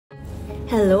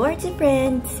Hello Artsy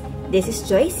friends! This is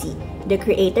Joycee, the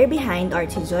creator behind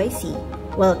Artsy Joycee.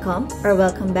 Welcome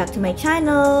back to my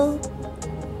channel!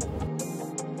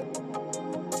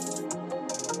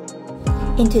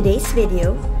 In today's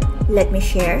video, let me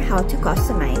share how to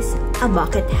customize a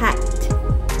bucket hat.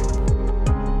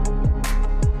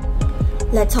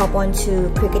 Let's hop on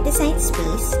to Cricut Design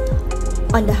Space.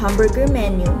 On the hamburger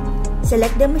menu,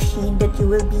 select the machine that you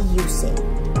will be using.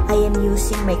 I am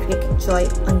using my Cricut Joy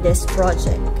on this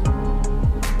project.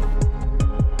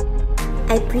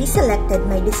 I pre-selected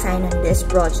my design on this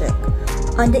project.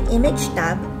 On the image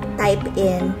tab, type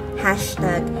in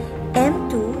hashtag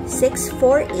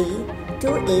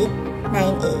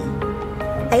M264A2898A.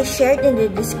 I shared in the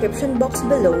description box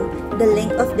below the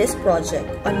link of this project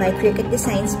on my Cricut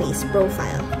Design Space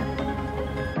profile.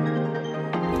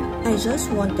 I just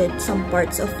wanted some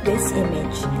parts of this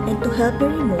image, and to help me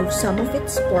remove some of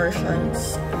its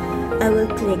portions, I will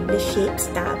click the Shapes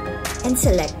tab and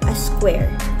select a square.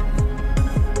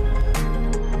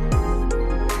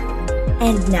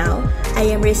 And now, I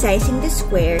am resizing the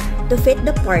square to fit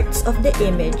the parts of the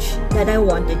image that I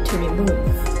wanted to remove.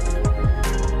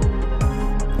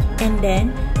 And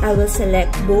then, I will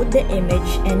select both the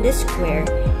image and the square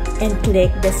and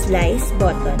click the Slice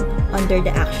button under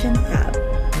the Action tab.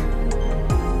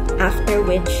 After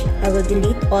which, I will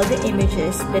delete all the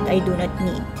images that I do not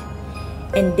need.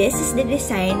 And this is the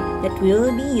design that we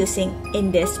will be using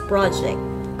in this project.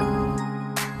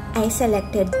 I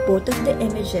selected both of the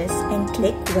images and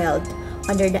click Weld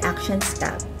under the Actions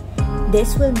tab.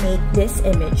 This will make this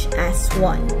image as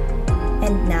one.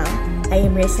 And now, I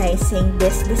am resizing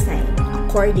this design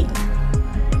accordingly.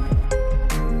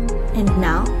 And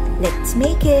now, let's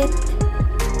make it!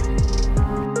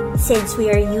 Since we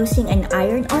are using an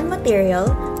iron-on material,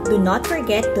 do not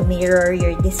forget to mirror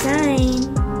your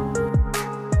design.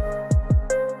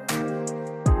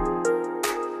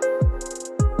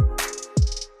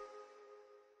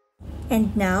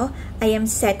 And now, I am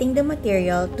setting the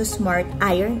material to Smart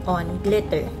Iron-On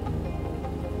Glitter.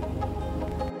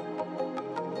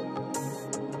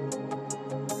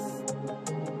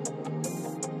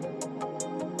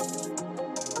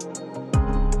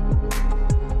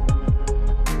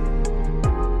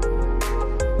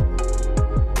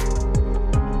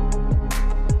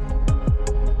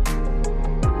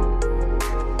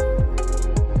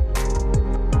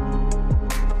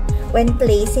 When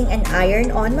placing an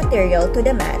iron-on material to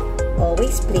the mat,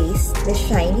 always place the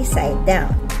shiny side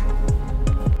down.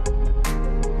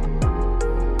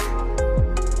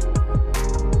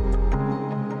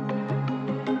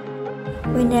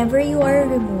 Whenever you are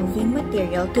removing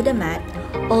material to the mat,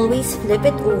 always flip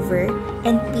it over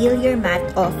and peel your mat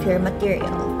off your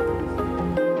material.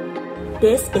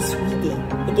 This is weeding.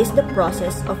 It is the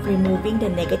process of removing the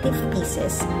negative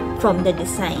pieces from the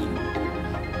design.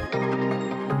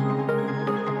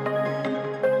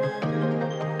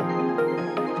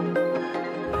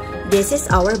 This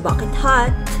is our bucket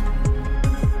hat.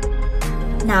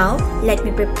 Now, let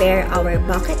me prepare our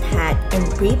bucket hat and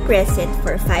pre-press it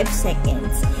for 5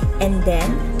 seconds, and then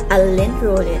I'll lint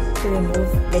roll it to remove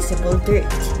visible dirt.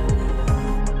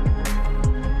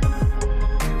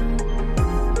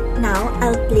 Now,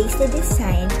 I'll place the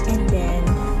design and then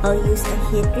I'll use a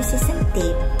heat-resistant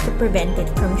tape to prevent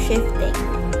it from shifting.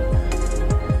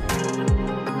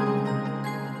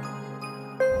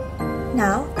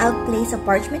 Now, I'll place a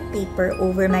parchment paper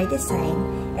over my design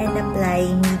and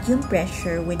apply medium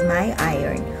pressure with my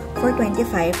iron for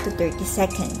 25 to 30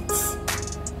 seconds.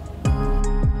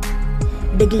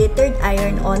 The glittered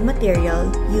iron-on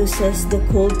material uses the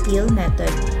cold peel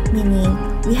method, meaning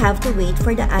we have to wait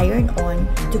for the iron-on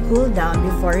to cool down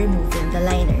before removing the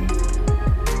liner.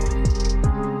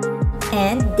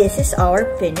 And this is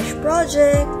our finished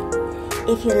project!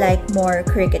 If you like more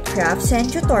Cricut crafts and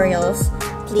tutorials,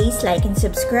 please like and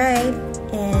subscribe,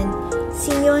 and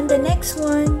see you on the next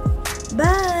one.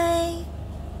 Bye!